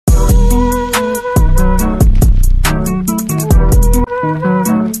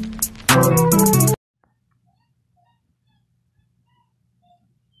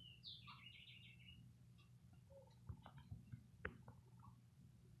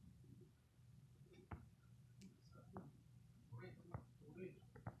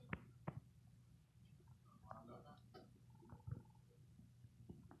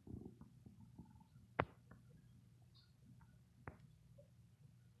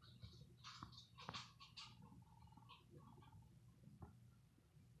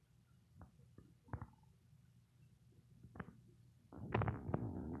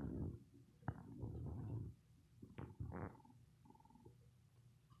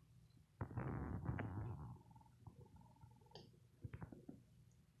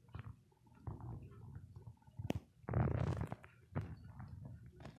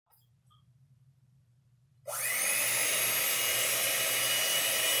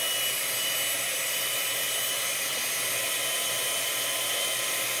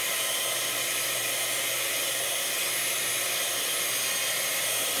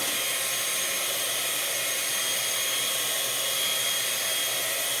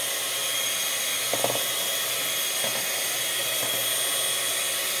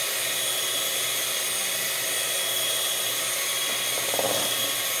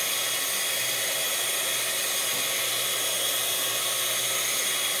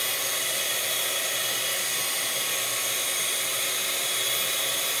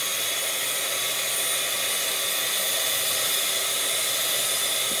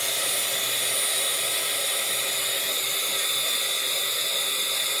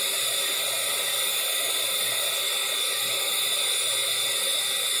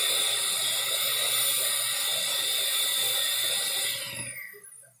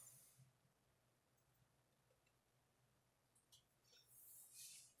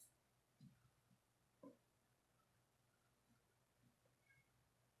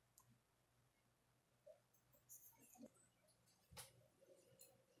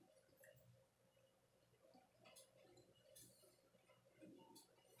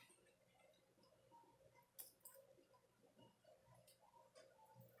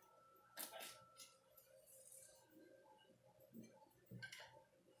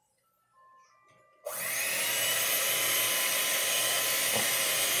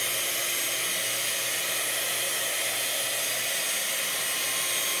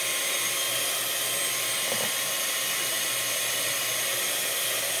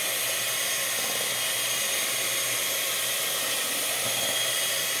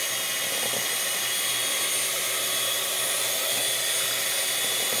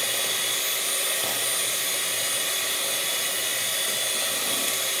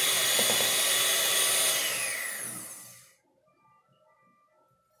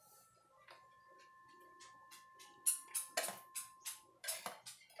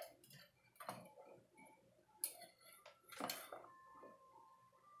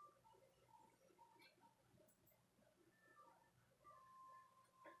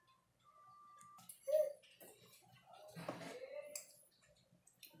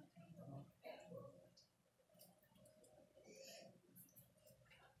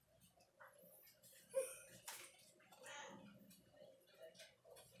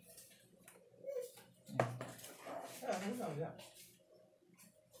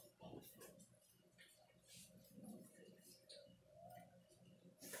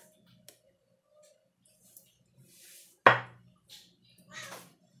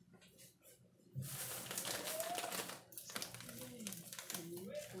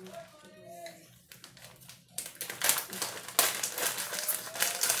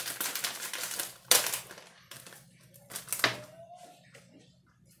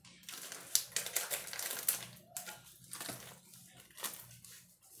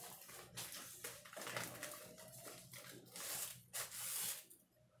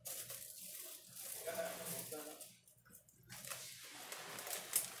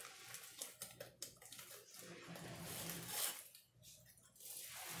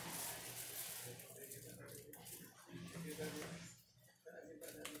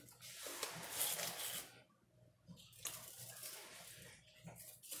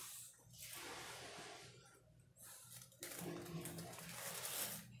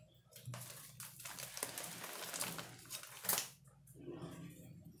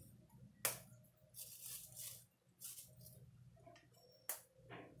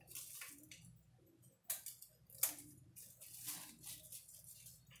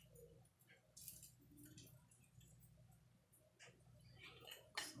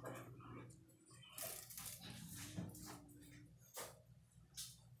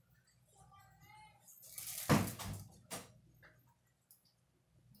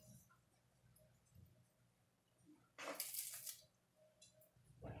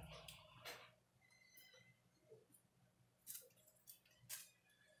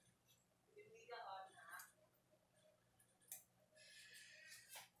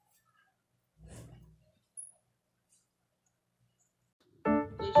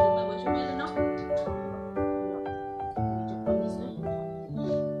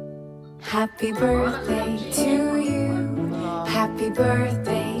Happy birthday to you. Happy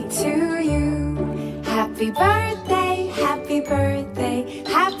birthday to you. Happy birthday, happy birthday,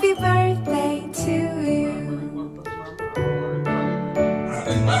 happy birthday to you.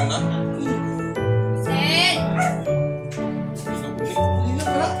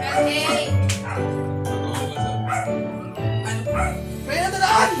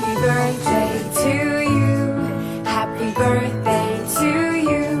 Happy birthday to you. Happy birthday to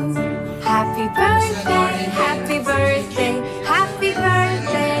you. Happy birthday, happy birthday, happy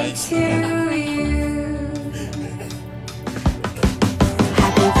birthday to you.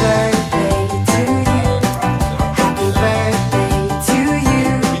 Happy birthday to you. Happy birthday to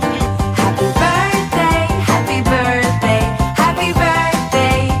you. Happy birthday, happy birthday, happy birthday to you. Happy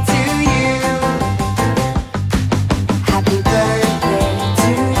birthday to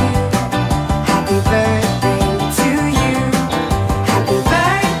you. Happy birthday to you. Happy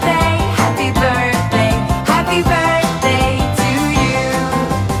birthday, happy birthday, happy birthday to you.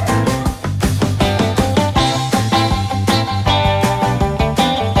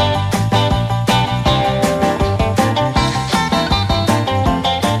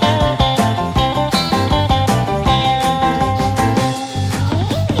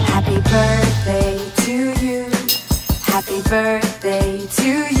 Happy birthday to you. Happy birthday to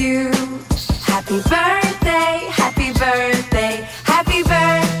you. Happy birthday, happy birthday, happy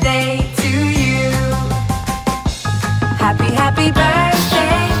birthday to you. Happy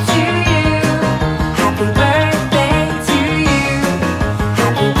birthday to you. Happy birthday to you.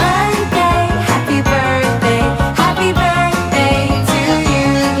 Happy birthday, happy birthday, happy birthday to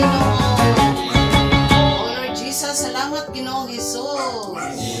you. Oh Lord Jesus, salamat Ginoong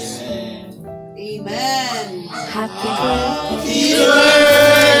Jesus. Amen. Happy birthday.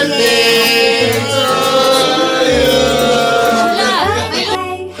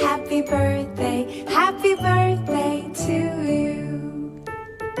 Happy birthday, happy birthday to you.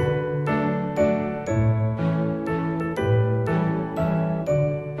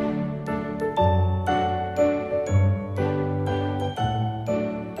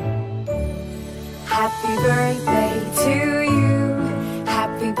 Happy birthday to you.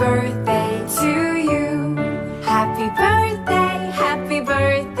 Happy birthday.